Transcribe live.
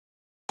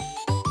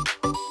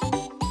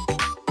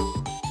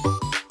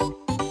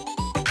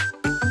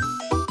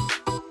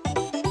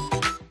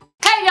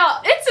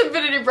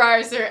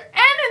InfinityBreyersCo,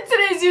 and in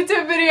today's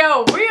YouTube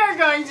video, we are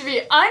going to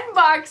be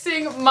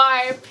unboxing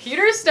my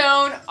Peter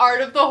Stone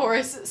Art of the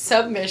Horse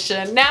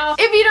submission. Now,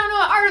 if you don't know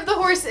what Art of the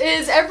Horse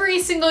is, every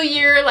single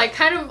year, like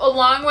kind of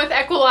along with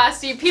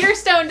Equilasti, Peter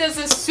Stone does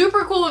this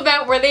super cool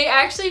event where they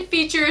actually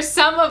feature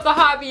some of the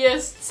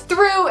hobbyists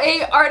through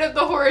a Art of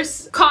the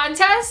Horse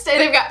contest,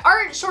 and they've got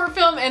art, short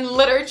film, and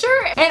literature.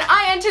 And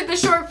I entered the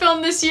short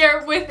film this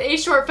year with a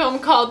short film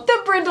called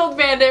The Brindled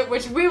Bandit,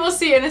 which we will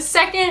see in a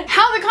second.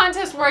 How the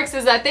contest works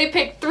is that they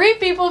pick 3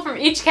 people from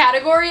each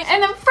category,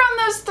 and then from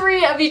those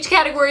 3 of each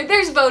category,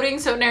 there's voting,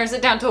 so it narrows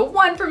it down to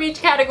 1 from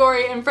each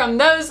category, and from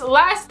those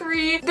last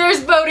 3,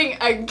 there's voting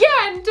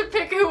again to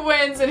pick who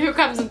wins and who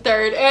comes in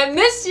 3rd. And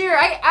this year,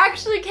 I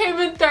actually came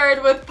in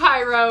 3rd with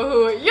Pyro,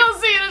 who you'll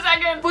see in a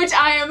second, which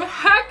I am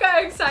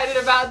hecka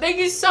excited about. Thank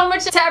you so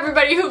much to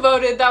everybody who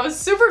voted. That was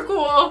super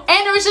cool,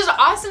 and it was just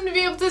awesome to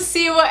be able to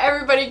see what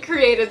everybody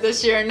created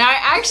this year. Now, I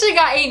actually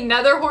got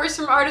another horse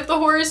from Art of the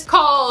Horse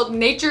called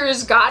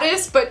Nature's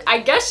Goddess, but I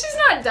guess she's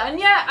not done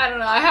yet. I don't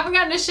know. I haven't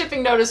gotten a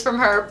shipping notice from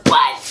her,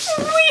 but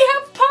we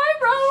have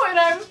Pyro, and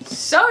I'm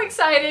so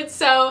excited.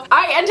 So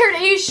I entered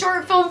a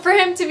short film for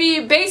him to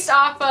be based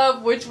off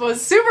of, which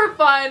was super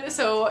fun.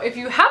 So if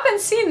you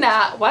haven't seen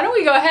that, why don't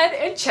we go ahead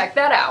and check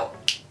that out.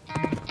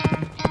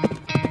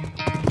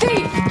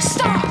 Thief,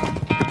 stop!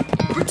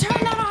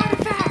 Return that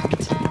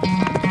artifact!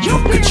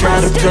 You could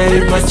try to play,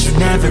 but you're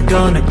never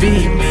gonna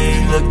beat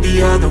me. Look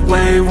the other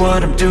way,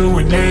 what I'm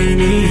doing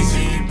ain't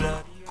easy.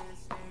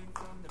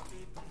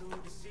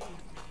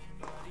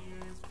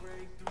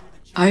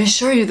 I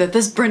assure you that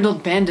this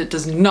Brindled Bandit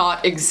does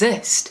not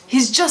exist.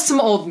 He's just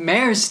some old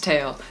mare's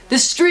tail. The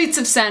streets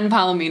of San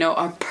Palomino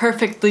are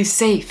perfectly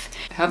safe.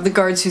 Have the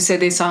guards who say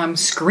they saw him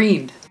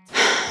screened.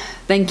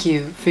 Thank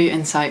you for your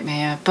insight,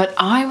 Maya, but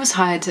I was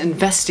hired to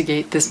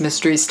investigate this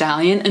mystery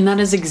stallion, and that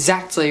is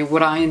exactly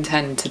what I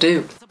intend to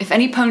do. If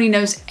any pony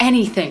knows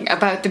anything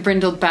about the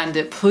Brindled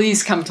Bandit,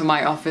 please come to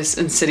my office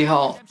in City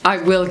Hall. I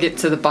will get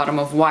to the bottom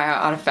of why our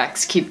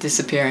artifacts keep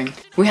disappearing.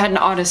 We had an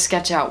artist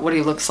sketch out what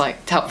he looks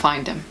like to help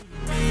find him.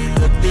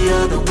 Look the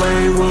other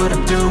way, what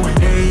I'm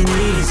doing ain't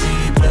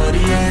easy. Bloody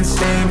hands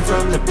stained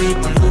from the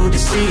people who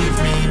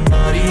deceive me.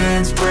 Muddy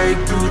hands break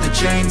through the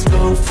chains,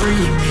 go free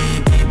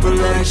me. People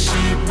like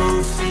sheep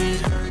move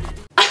feet.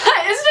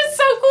 It's just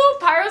so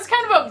cool. Pyro's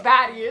kind of a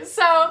baddie.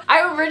 So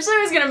I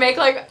originally was gonna make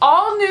like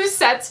all new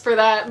sets for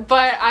that,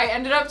 but I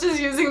ended up just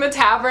using the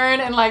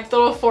tavern and like the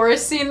little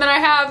forest scene that I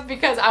have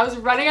because I was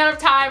running out of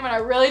time and I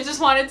really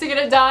just wanted to get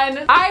it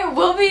done. I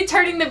will be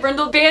turning the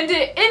Brindled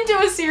Bandit into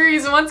a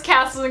series once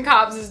Castles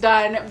Cobs is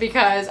done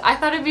because I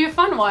thought it'd be a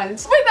fun one.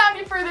 So without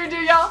any further ado,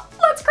 y'all,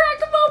 let's crack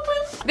them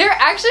open. There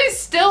actually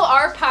still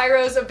are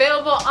Pyros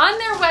available on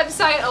their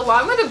website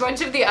along with a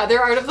bunch of the other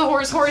Art of the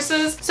Horse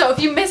horses. So if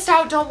you missed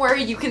out, don't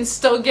worry, you can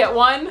still get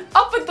one.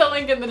 I'll put the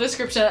link in the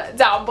description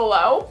down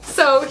below.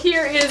 So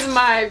here is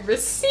my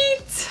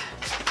receipt.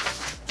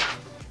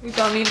 We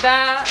don't need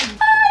that.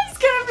 Ah, he's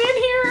gonna be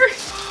in here.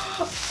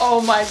 Oh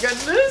my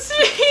goodness,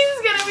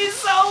 he's gonna be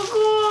so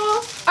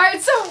cool.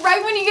 Alright, so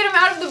right when you get him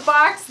out of the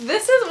box,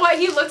 this is what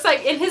he looks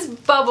like in his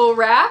bubble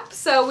wrap.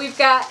 So we've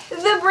got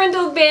the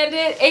Brindled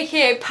Bandit,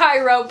 aka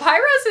Pyro.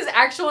 Pyro's his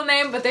actual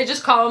name, but they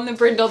just call him the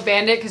Brindled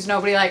Bandit because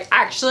nobody like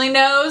actually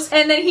knows.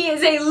 And then he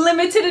is a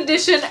limited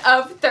edition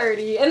of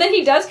 30. And then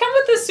he does come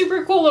with this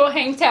super cool little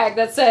hang tag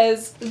that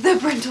says, The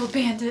Brindled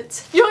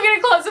Bandit. You'll get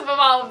a close-up of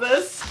all of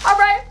this.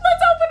 Alright,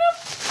 let's open him.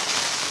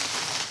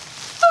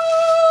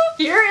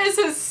 Here is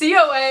his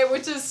COA,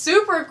 which is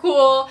super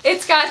cool.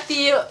 It's got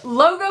the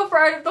logo for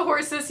Art of the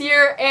Horse this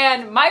year,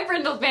 and my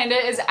Brindled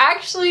Bandit is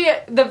actually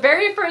the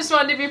very first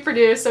one to be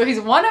produced, so he's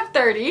one of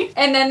 30.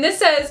 And then this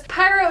says,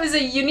 Pyro is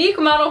a unique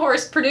model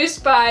horse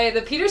produced by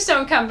the Peter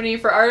Stone Company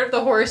for Art of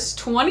the Horse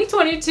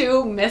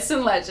 2022 Myths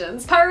and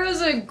Legends. Pyro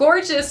is a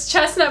gorgeous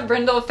chestnut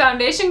brindle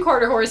foundation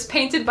quarter horse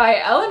painted by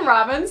Ellen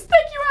Robbins.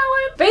 Thank you,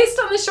 Ellen! Based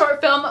on the short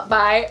film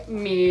by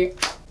me.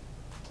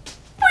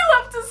 We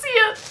love to see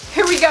it.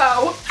 Here we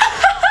go.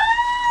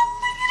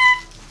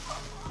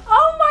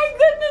 Oh my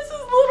goodness, his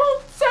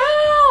little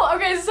tail.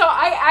 Okay, so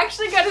I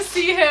actually got to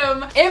see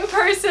him in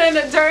person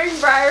during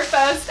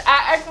Breyerfest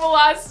at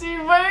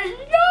Equilasti, but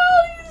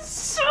yo, he's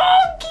so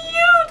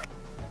cute.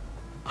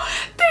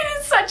 They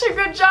did such a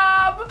good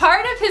job.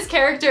 Part of his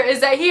character is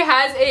that he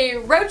has a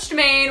roached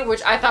mane,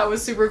 which I thought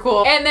was super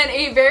cool, and then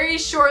a very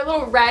short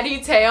little ratty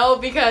tail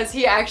because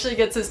he actually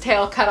gets his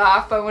tail cut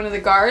off by one of the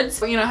guards.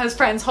 But you know, his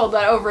friends hold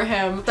that over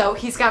him. So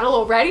he's got a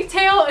little ratty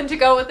tail, and to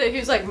go with it, he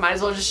was like, might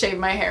as well just shave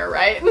my hair,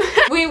 right?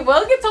 We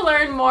will get to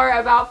learn more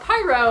about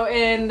Pyro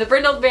in the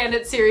Brindled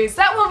Bandit series.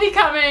 That will be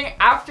coming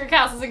after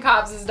Castles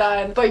Cobs is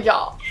done. But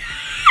y'all,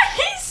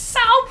 he's so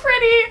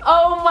pretty.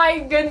 Oh my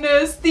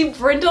goodness, the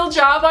brindle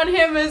job on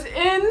him is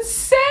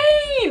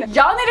insane.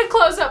 Y'all need a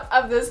close-up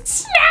of this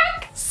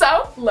snack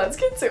So let's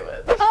get to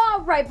it. All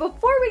right,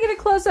 before we get a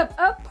close-up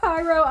of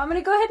Pyro, I'm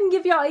gonna go ahead and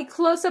give y'all a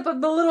close-up of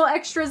the little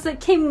extras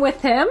that came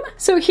with him.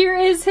 So here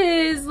is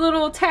his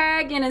little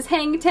tag and his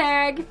hang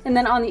tag. And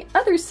then on the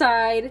other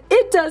side,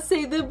 it does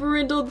say the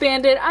Brindled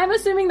Bandit. I'm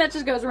assuming that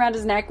just goes around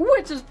his neck,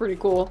 which is pretty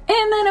cool.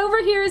 And then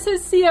over here is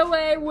his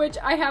COA, which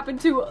I happen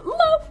to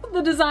love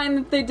the design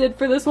that they did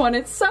for this one.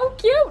 It's so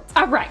cute.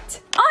 All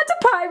right, on to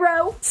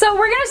Pyro. So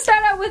we're gonna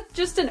start out with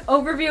just an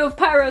overview of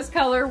Pyro's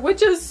color,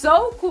 which is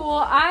so cool.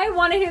 I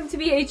wanted him to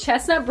be a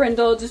chestnut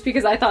brindle just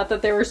because I thought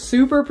that they were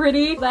super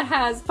pretty. That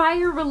has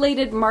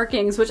fire-related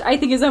markings, which I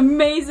think is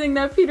amazing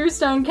that Peter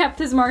Stone kept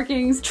his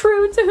markings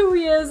true to who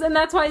he is, and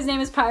that's why his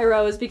name is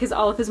Pyro, is because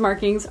all of his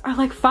markings are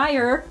like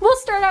fire. We'll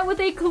start out with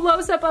a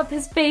close-up of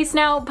his face.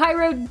 Now,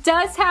 Pyro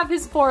does have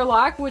his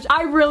forelock, which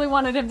I really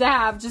wanted him to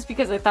have just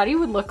because I thought he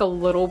would look a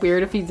little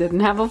weird if he didn't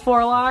have a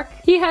forelock.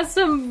 He has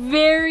some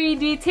very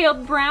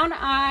detailed brown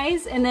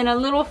eyes and then a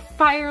little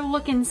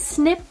fire-looking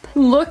snip.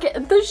 Look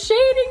at the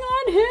shading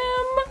on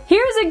him.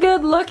 Here's a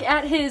good look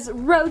at his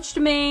roached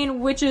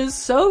mane, which is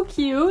so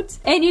cute.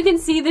 And you can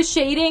see the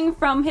shading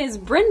from his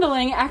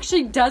brindling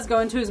actually does go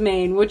into his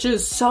mane, which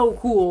is so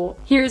cool.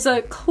 Here's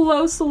a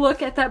close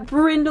look at that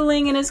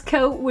brindling in his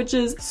coat, which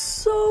is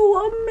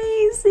so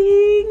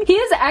amazing. He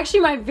is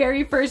actually my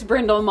very first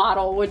brindle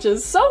model, which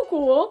is so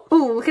cool.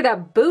 Ooh, look at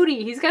that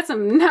booty. He's got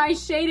some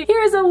nice shading.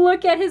 Here's a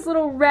look at his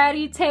little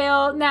ratty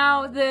tail.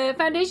 Now, the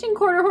foundation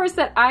quarter horse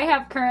that I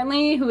have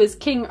currently, who is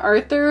King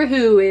Arthur,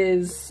 who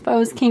is, if I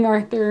was King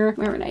Arthur,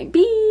 where would I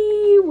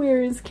be?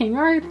 Where is King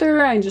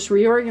Arthur? I just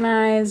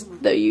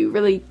reorganized, though you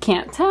really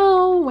can't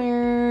tell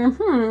where,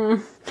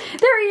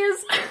 There he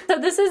is. So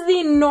this is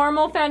the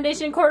normal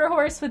foundation quarter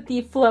horse with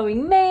the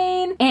flowing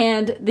mane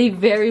and the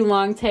very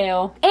long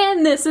tail.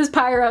 And this is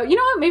Pyro. You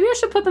know what? Maybe I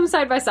should put them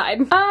side by side.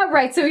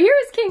 Alright, so here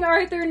is King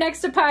Arthur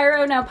next to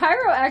Pyro. Now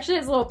Pyro actually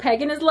has a little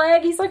peg in his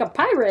leg. He's like a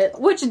pirate,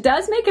 which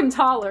does make him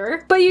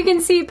taller. But you can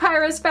see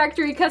Pyro's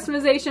factory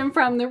customization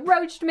from the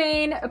roached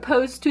mane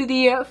opposed to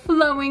the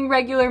flowing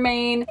regular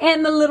mane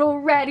and the little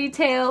ratty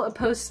tail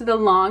opposed to the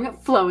long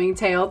flowing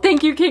tail.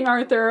 Thank you, King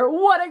Arthur.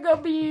 What a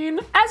good bean.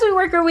 As we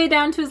work our way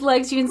down to his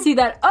legs, you can see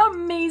that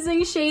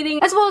amazing shading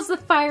as well as the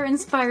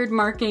fire-inspired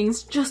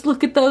markings. Just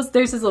look at those.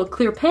 There's his little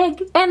clear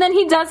peg. And then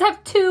he does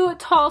have two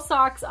tall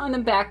socks on the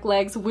back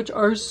legs, which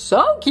are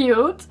so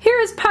cute.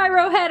 Here's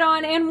Pyro head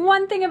on, and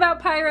one thing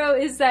about Pyro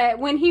is that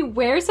when he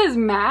wears his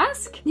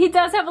mask, he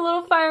does have a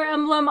little fire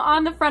emblem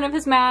on the front of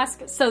his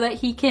mask so that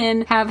he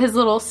can have his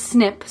little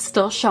snip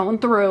still showing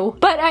through.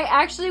 But I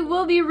actually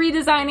will be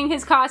redesigning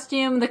his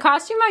costume. The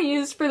costume I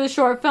used for the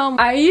short film,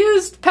 I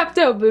used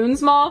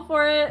Pepto-Boonsmall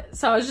for it,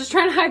 so I was just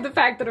trying to hide the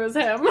fact that it was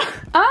him.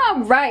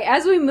 Alright,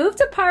 as we move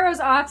to Pyro's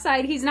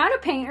offside, he's not a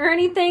paint or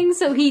anything,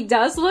 so he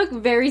does look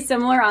very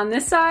similar on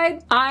this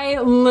side. I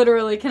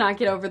literally cannot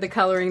get over the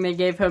coloring they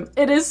gave him.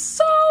 It is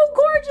so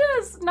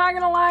gorgeous! Not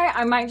gonna lie,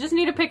 I might just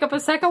need to pick up a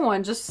second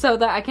one just so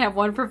that I can have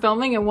one for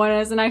filming and one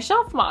as a nice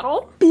shelf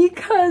model.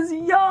 Because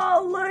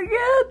y'all, look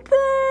at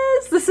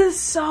this! This is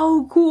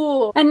so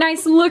cool! A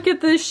nice look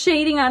at the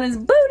shading on his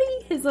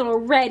booty, his little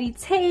ratty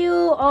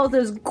tail, all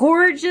those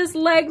gorgeous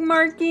leg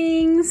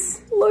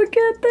markings. Look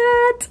at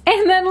that.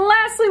 And then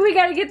lastly, we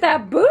gotta get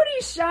that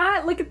booty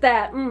shot. Look at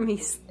that.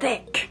 He's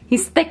thick.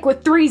 He's thick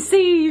with 3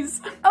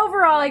 C's.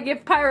 Overall, I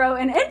give Pyro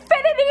an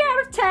infinity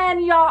out of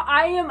 10. Y'all,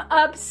 I am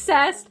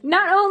obsessed.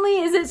 Not only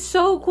is it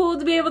so cool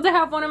to be able to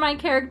have one of my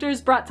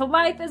characters brought to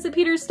life as a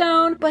Peter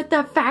Stone, but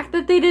the fact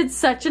that they did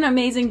such an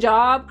amazing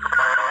job.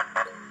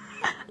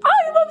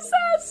 I'm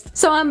obsessed.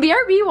 So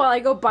BRB while I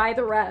go buy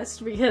the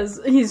rest because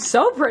he's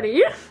so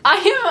pretty.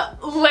 I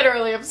am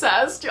literally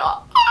obsessed,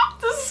 y'all.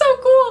 This is so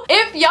cool.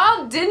 If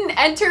y'all didn't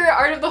enter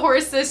Art of the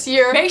Horse this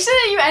year, make sure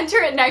that you enter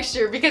it next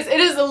year because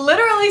it is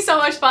literally so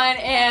much fun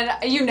and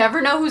you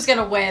never know who's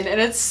gonna win. And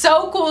it's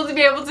so cool to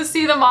be able to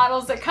see the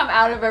models that come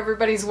out of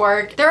everybody's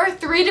work. There are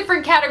 3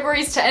 different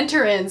categories to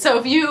enter in. So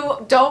if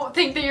you don't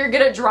think that you're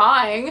good at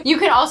drawing, you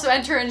can also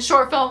enter in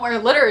short film or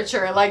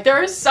literature. Like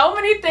there are so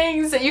many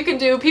things that you can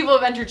do. People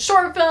have entered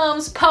short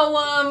films,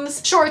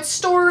 poems, short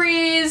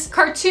stories,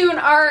 cartoon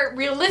art,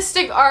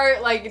 realistic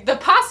art. Like the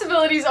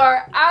possibilities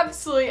are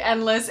absolutely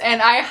endless,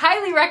 and I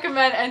highly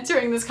recommend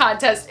entering this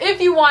contest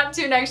if you want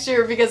to next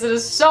year because it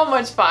is so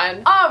much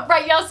fun.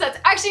 Alright, y'all, so that's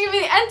actually gonna be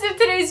the end of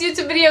today's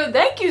YouTube video.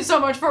 Thank you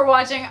so much for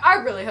watching. I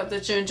really hope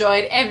that you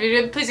enjoyed, and if you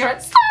did, please go ahead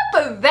and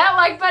slap that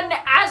like button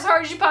as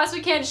hard as you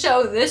possibly can to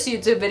show this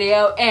YouTube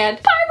video and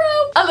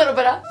Pyro a little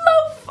bit of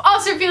love.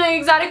 Also, feeling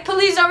exotic,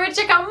 please don't forget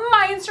to check out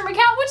my Instagram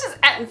account, which is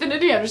at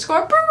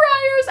InfinityBreyersCo.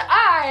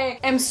 I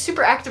am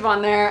super active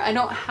on there. I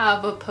don't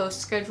have a post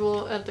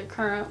schedule at the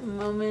current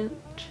moment.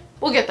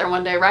 We'll get there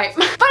one day, right?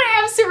 But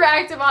I am super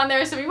active on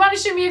there, so if you want to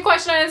shoot me a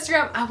question on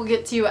Instagram, I will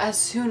get to you as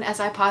soon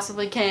as I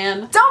possibly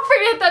can. Don't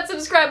forget to hit that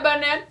subscribe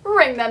button and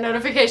ring that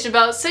notification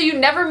bell so you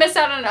never miss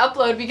out on an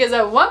upload, because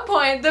at one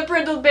point, the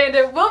Brindled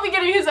Bandit will be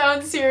getting his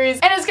own series,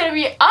 and it's gonna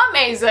be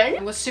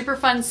amazing! With super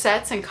fun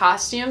sets and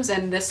costumes,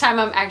 and this time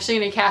I'm actually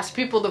gonna cast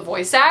people to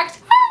voice act.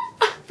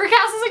 For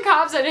Castles and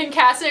Cobs, I didn't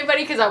cast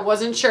anybody because I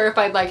wasn't sure if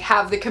I'd like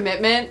have the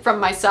commitment from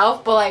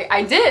myself, but like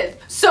I did.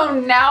 So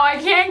now I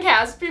can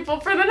cast people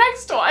for the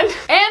next one.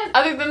 And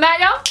other than that,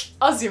 y'all,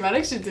 I'll see you in my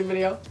next YouTube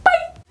video. Bye!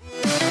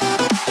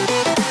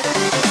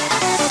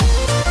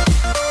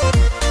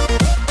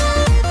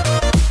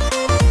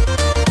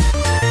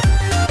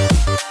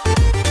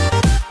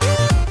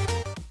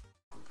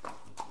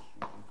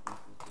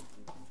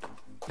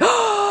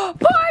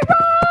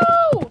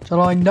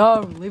 I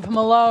know, leave him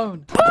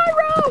alone.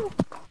 Pyro!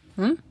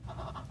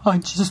 I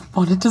just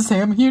wanted to say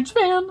I'm a huge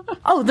fan.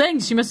 Oh,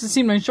 thanks. You must have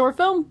seen my short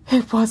film.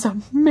 It was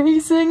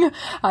amazing.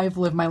 I've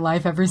lived my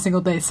life every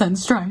single day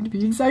since trying to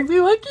be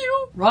exactly like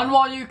you. Run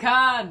while you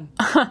can.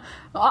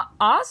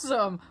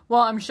 Awesome.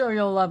 Well, I'm sure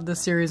you'll love the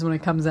series when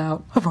it comes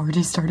out. I've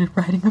already started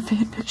writing a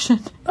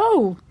fanfiction.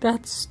 Oh,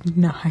 that's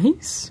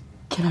nice.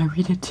 Can I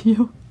read it to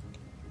you?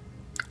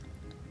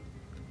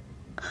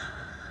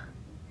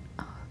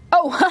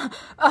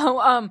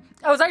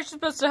 I was actually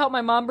supposed to help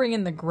my mom bring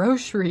in the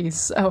groceries,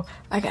 so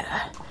I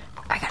gotta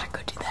go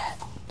do that.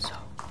 So,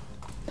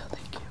 no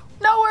thank you.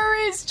 No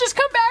worries, just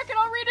come back and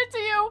I'll read it to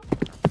you.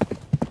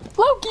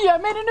 Loki, I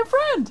made a new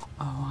friend.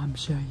 Oh, I'm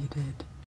sure